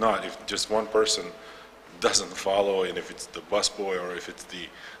 If not, if just one person doesn't follow, and if it's the busboy or if it's the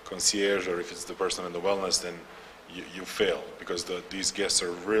concierge or if it's the person in the wellness, then you fail, because these guests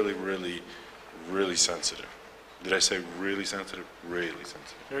are really, really, really sensitive. Did I say really sensitive? Really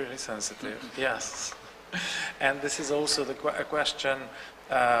sensitive. Really sensitive, yes. And this is also the question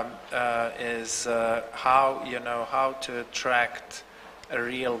is how to attract a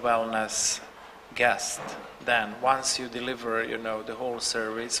real wellness guest. Then once you deliver the whole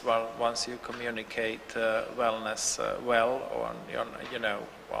service, once you communicate wellness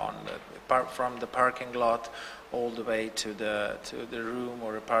from the parking lot all the way to the room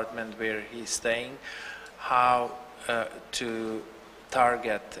or apartment where he's staying, how to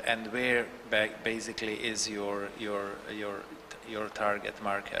target and where basically is your target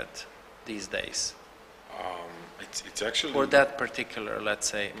market these days? It's actually for that particular, let's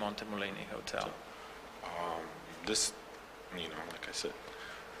say, Montemolini hotel. This,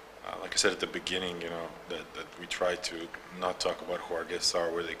 like I said at the beginning, that we try to not talk about who our guests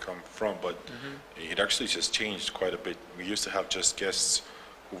are, where they come from, but it actually just changed quite a bit. We used to have just guests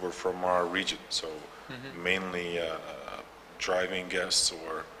who were from our region, so mainly driving guests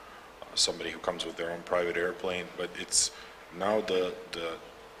or somebody who comes with their own private airplane. But it's now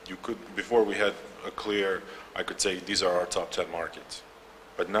before we had a clear, I could say these are our top 10 markets,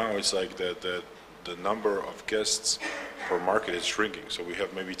 but now it's like the number of guests per market is shrinking. So we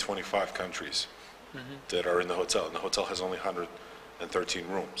have maybe 25 countries that are in the hotel, and the hotel has only 113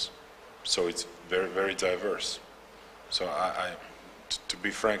 rooms. So it's very, very diverse. So to be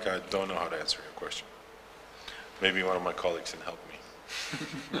frank, I don't know how to answer your question. Maybe one of my colleagues can help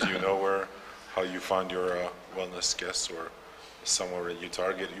me. Do you know how you find your wellness guests, or somewhere that you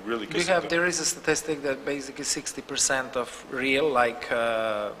target? You really there is a statistic that basically 60% of real,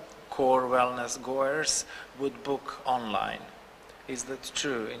 core wellness goers would book online. Is that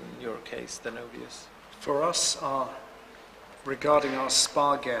true in your case, Danubius? For us, regarding our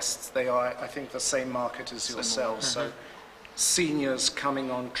spa guests, they are, I think, the same market as yourselves. So seniors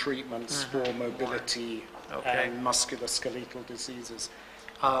coming on treatments for mobility and musculoskeletal diseases.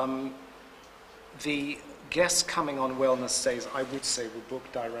 The guests coming on wellness stays, I would say, will book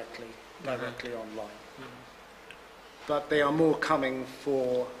directly online. But they are more coming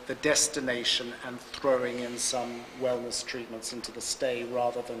for the destination and throwing in some wellness treatments into the stay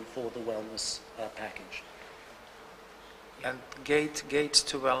rather than for the wellness package. And Gate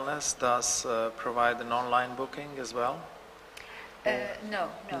to Wellness does provide an online booking as well?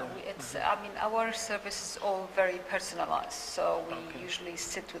 No. It's, our service is all very personalized. So we usually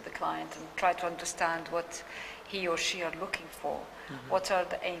sit with the client and try to understand what he or she are looking for. What are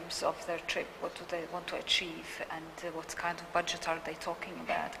the aims of their trip? What do they want to achieve? And what kind of budget are they talking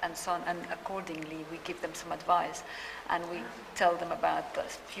about? And so on. And accordingly, we give them some advice. And we tell them about a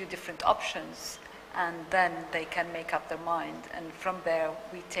few different options. And then they can make up their mind. And from there,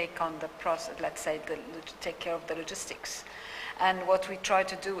 we take on the process, let's say, take care of the logistics. And what we try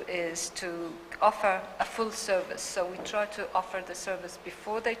to do is to offer a full service. So we try to offer the service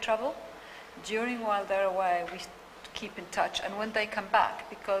before they travel. While they're away, we keep in touch. And when they come back,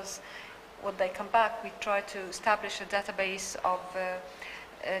 because when they come back, we try to establish a database of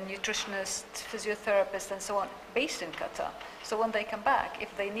nutritionists, physiotherapists, and so on, based in Qatar. So when they come back,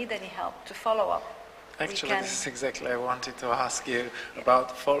 if they need any help to follow up Actually, this is exactly I wanted to ask you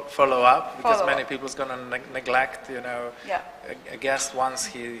about follow-up, because many people's going to neglect, a guest once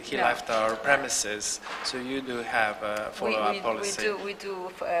he left our premises. So you do have a follow-up policy. We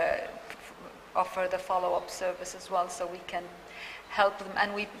do offer the follow-up service as well, so we can help them,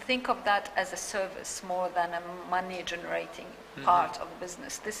 and we think of that as a service more than a money-generating part of the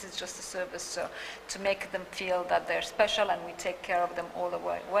business. This is just a service, so to make them feel that they're special, and we take care of them all the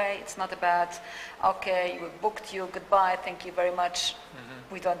way. It's not about, okay, we booked you, goodbye, thank you very much.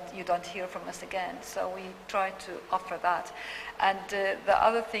 You don't hear from us again. So we try to offer that. And the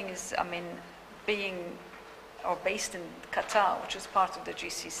other thing is, I mean, being or based in Qatar, which is part of the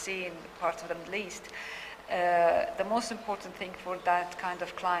GCC and part of the Middle East, the most important thing for that kind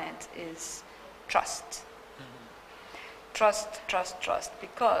of client is trust. Trust,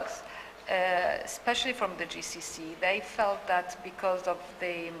 because especially from the GCC, they felt that because of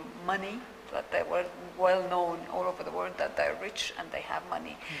the money, that they were well known all over the world, that they're rich and they have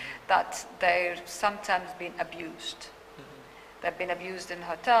money, that they're sometimes been abused. They've been abused in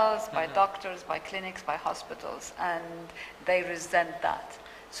hotels, by doctors, by clinics, by hospitals, and they resent that.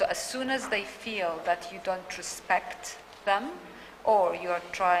 So as soon as they feel that you don't respect them or you're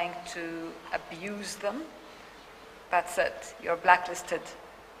trying to abuse them, that's it. You're blacklisted.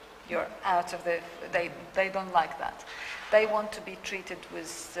 You're out of the... They don't like that. They want to be treated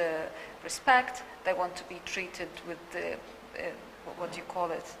with respect. They want to be treated with what do you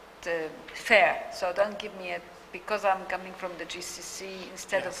call it? Fair. So don't give me because I'm coming from the GCC,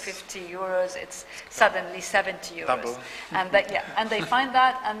 instead of 50 euros, it's suddenly 70 euros. Double. And they find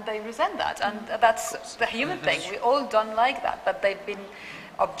that and they resent that. And that's the human thing. We all don't like that, but they've been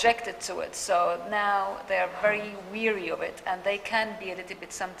objected to it. So now they're very weary of it, and they can be a little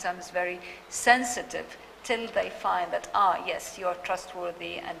bit sometimes very sensitive till they find that, yes, you're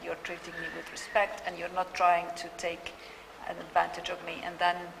trustworthy and you're treating me with respect and you're not trying to take an advantage of me. And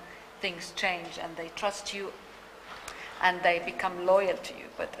then things change and they trust you and they become loyal to you.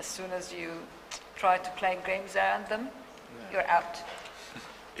 But as soon as you try to play games around them, you're out.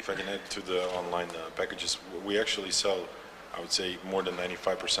 If I can add to the online packages, we actually sell, I would say, more than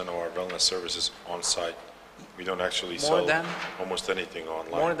 95% of our wellness services on site. We don't actually sell almost anything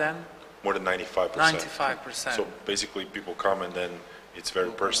online. More than? More than 95%. 95%. So basically people come and then it's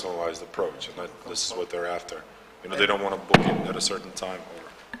very personalized approach, and this is what they're after. They don't want to book it at a certain time.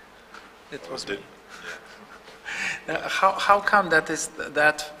 How come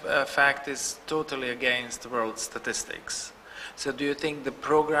that fact is totally against world statistics? So do you think the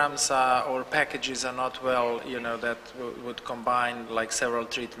programs or packages are not well, that would combine like several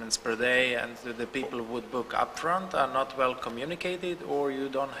treatments per day, and the people who would book upfront are not well communicated, or you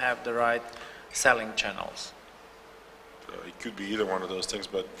don't have the right selling channels? It could be either one of those things,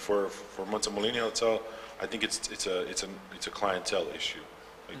 but for Montemolini Hotel, I think it's a clientele issue.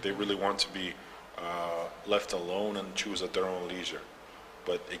 Like they really want to be left alone and choose at their own leisure.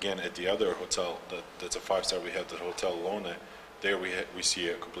 But again, at the other hotel, that's a 5-star, we have the Hotel Lone. There we see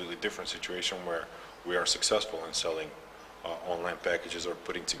a completely different situation where we are successful in selling online packages or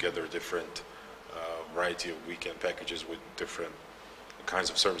putting together different variety of weekend packages with different kinds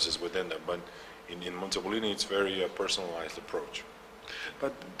of services within them. But in Montemolini, it's very personalized approach.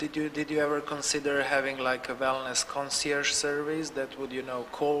 But did you ever consider having like a wellness concierge service that would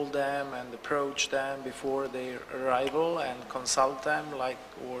call them and approach them before their arrival and consult them,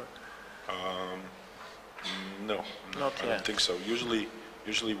 No, not I don't think so. Usually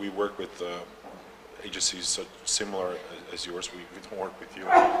we work with agencies similar as yours. We don't work with you,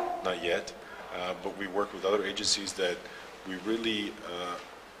 not yet, but we work with other agencies that we really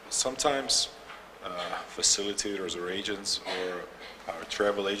sometimes facilitators or agents or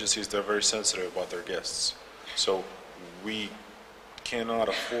travel agencies, they're very sensitive about their guests. So we cannot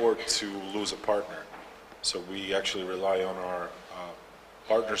afford to lose a partner. So we actually rely on our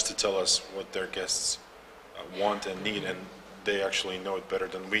partners to tell us what their guests want and need, and they actually know it better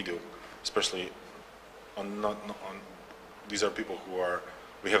than we do, especially these are people who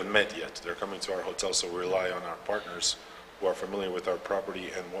we haven't met yet. They're coming to our hotel, so we rely on our partners who are familiar with our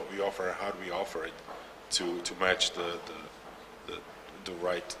property and what we offer and how do we offer it to match the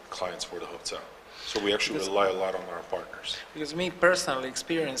right clients for the hotel. So we actually rely a lot on our partners. Because me personally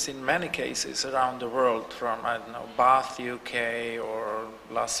experience in many cases around the world, from Bath, UK, or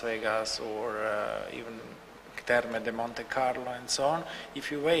Las Vegas, or even Terme de Monte Carlo and so on,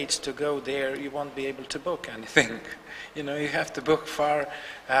 if you wait to go there, you won't be able to book anything. You have to book far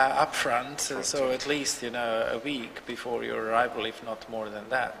upfront, so at least a week before your arrival, if not more than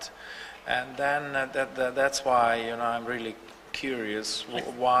that. And then that's why I'm really curious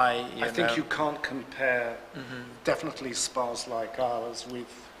why, I think you can't compare definitely spas like ours with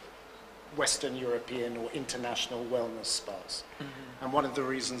Western European or international wellness spas. And one of the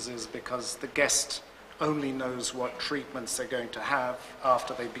reasons is because the guest only knows what treatments they're going to have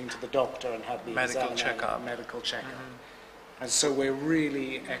after they've been to the doctor and had the Medical exam checkup. and medical checkup. And so we're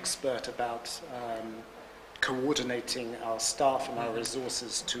really expert about coordinating our staff and our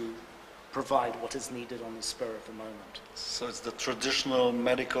resources to provide what is needed on the spur of the moment. So it's the traditional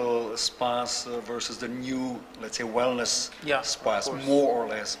medical spas versus the new, let's say, wellness Yeah, spas, of course. more or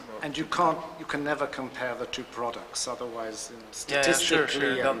less. And you can never compare the two products, otherwise, Yeah, statistically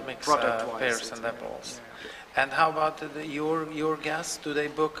sure. Don't and mix product-wise. pears it's- and apples. And how about your guests? Do they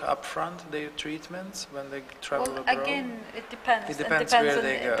book upfront their treatments when they travel Well, abroad? again, it depends. It depends where on,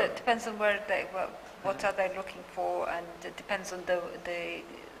 they go. It depends on where they, what are they looking for, and it depends on the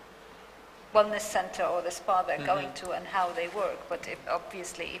wellness center or the spa they're going to and how they work. But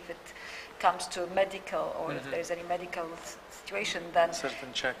obviously, if it comes to medical or if there's any medical situation, then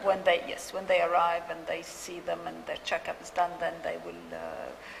Certain checkup. when they arrive and they see them and their checkup is done, then they will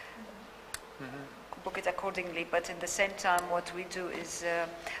book it accordingly. But in the same time, what we do is,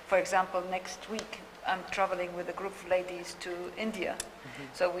 for example, next week I'm traveling with a group of ladies to India.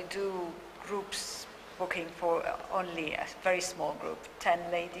 So we do groups booking for only a very small group,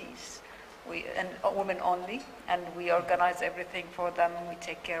 10 ladies, and women only, and we organize everything for them. We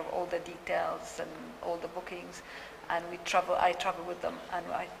take care of all the details and all the bookings, and I travel with them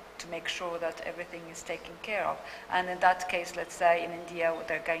to make sure that everything is taken care of. And in that case, let's say in India,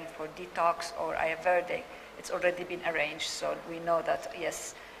 they're going for detox or Ayurvedic, it's already been arranged, so we know that,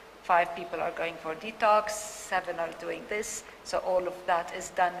 yes, 5 people are going for detox, 7 are doing this, so all of that is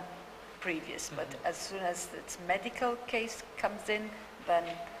done previous. But as soon as its medical case comes in, then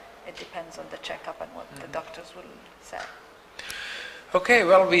it depends on the checkup and what the doctors will say. Okay,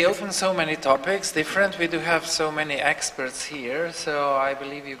 well, we opened so many topics, different. We do have so many experts here, so I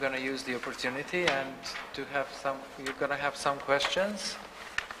believe you're going to use the opportunity and you're going to have some questions.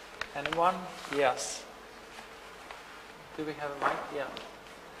 Anyone? Yes. Do we have a mic? Yeah.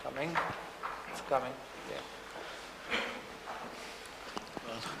 Coming. It's coming. Yeah.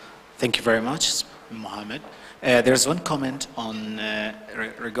 Thank you very much, Mohammed. There's one comment on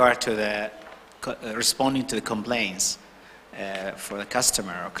regard to the responding to the complaints for the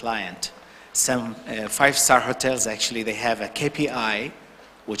customer or client. Some 5-star hotels actually they have a KPI,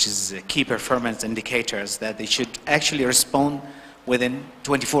 which is key performance indicators that they should actually respond within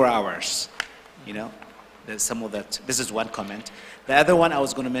 24 hours. You know, there's some of that. This is one comment. The other one I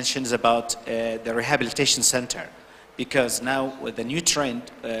was going to mention is about the rehabilitation center. Because now with the new trend,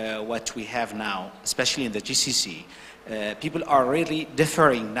 what we have now, especially in the GCC, people are really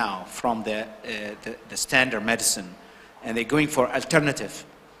differing now from the standard medicine, and they're going for alternative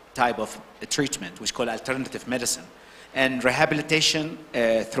type of treatment, which is called alternative medicine. And rehabilitation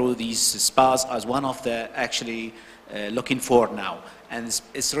through these spas is one of the actually looking for now. And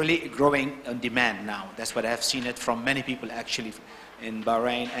it's really growing on demand now. That's what I've seen it from many people actually in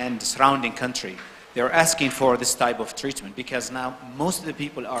Bahrain and the surrounding country. They're asking for this type of treatment because now most of the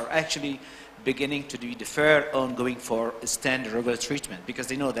people are actually beginning to defer on going for a standard regular treatment because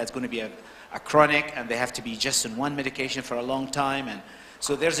they know that's going to be a chronic and they have to be just on one medication for a long time. And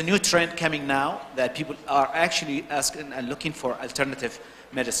so there's a new trend coming now that people are actually asking and looking for alternative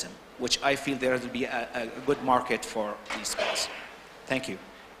medicine, which I feel there will be a good market for these guys. Thank you.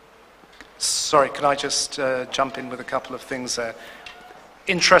 Sorry, can I just jump in with a couple of things there?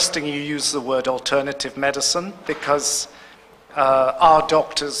 Interesting you use the word alternative medicine because our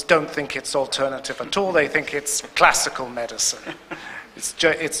doctors don't think it's alternative at all. They think it's classical medicine.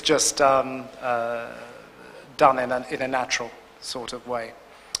 It's just done in a natural sort of way.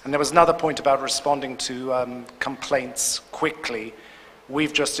 And there was another point about responding to complaints quickly.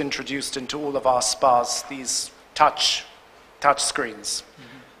 We've just introduced into all of our spas these touch screens.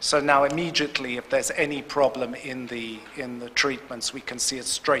 So now immediately, if there's any problem in the treatments, we can see it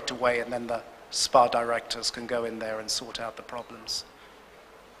straight away, and then the spa directors can go in there and sort out the problems.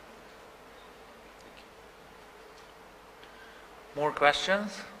 More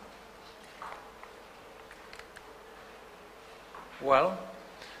questions? Well,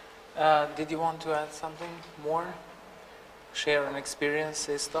 did you want to add something more? Share an experience,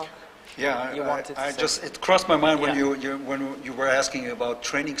 Istok? Yeah, You wanted to I say- just, it crossed my mind when Yeah. when you were asking about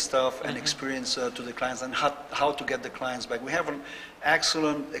training stuff and experience to the clients and how to get the clients back. We have an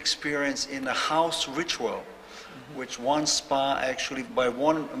excellent experience in a house ritual, which one spa actually by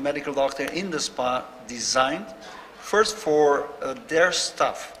one medical doctor in the spa designed first for their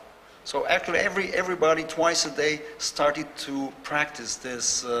staff So actually everybody twice a day started to practice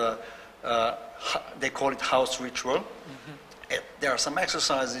this, they call it house ritual. There are some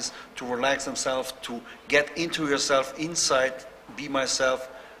exercises to relax themselves, to get into yourself, inside, be myself,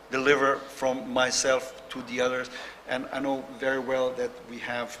 deliver from myself to the others. And I know very well that we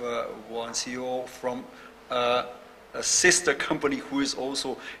have one CEO from a sister company who is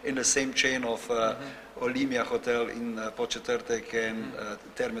also in the same chain of Olimia Hotel in Početrtek and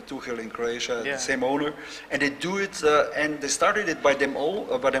Terme Tuchel in Croatia, the same owner. And they do it, and they started it by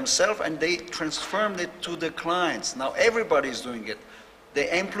themselves, and they transformed it to the clients. Now everybody is doing it,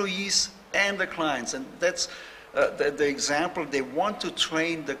 the employees and the clients. And that's the example. They want to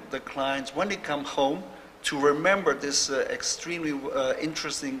train the clients when they come home to remember this extremely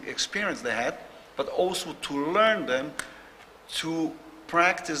interesting experience they had, but also to learn them to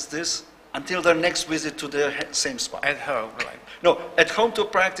practice this until their next visit to the same spot. At home, like. No, at home to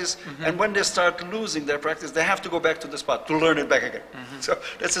practice, and when they start losing their practice, they have to go back to the spot to learn it back again. So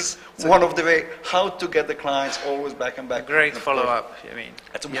this is one of the way how to get the clients always back and back. Great follow-up, I mean.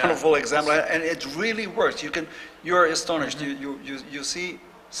 It's a wonderful example, and it really works. You're astonished. You see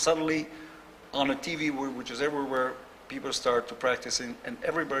suddenly on a TV, which is everywhere, people start to practice, and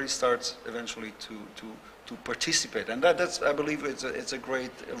everybody starts eventually to participate. And that's, I believe, it's a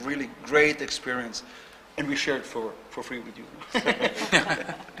really great experience, and we share it for free with you.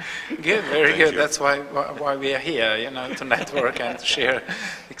 Good, very good. That's why we are here, you know, to network and to share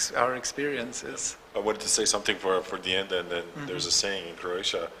our experiences. I wanted to say something for the end, and then there's a saying in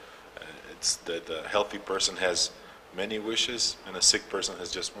Croatia, it's that a healthy person has many wishes, and a sick person has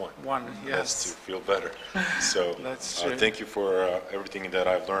just one. One, yes. That's to feel better. So That's true. thank you for everything that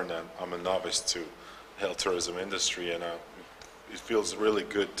I've learned. I'm a novice to health tourism industry, and it feels really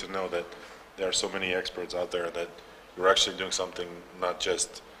good to know that there are so many experts out there, that you're actually doing something not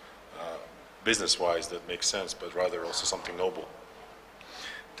just business-wise that makes sense, but rather also something noble.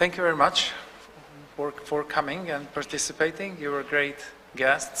 Thank you very much for coming and participating. You were great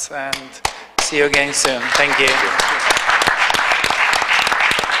guests, and see you again soon. Thank you.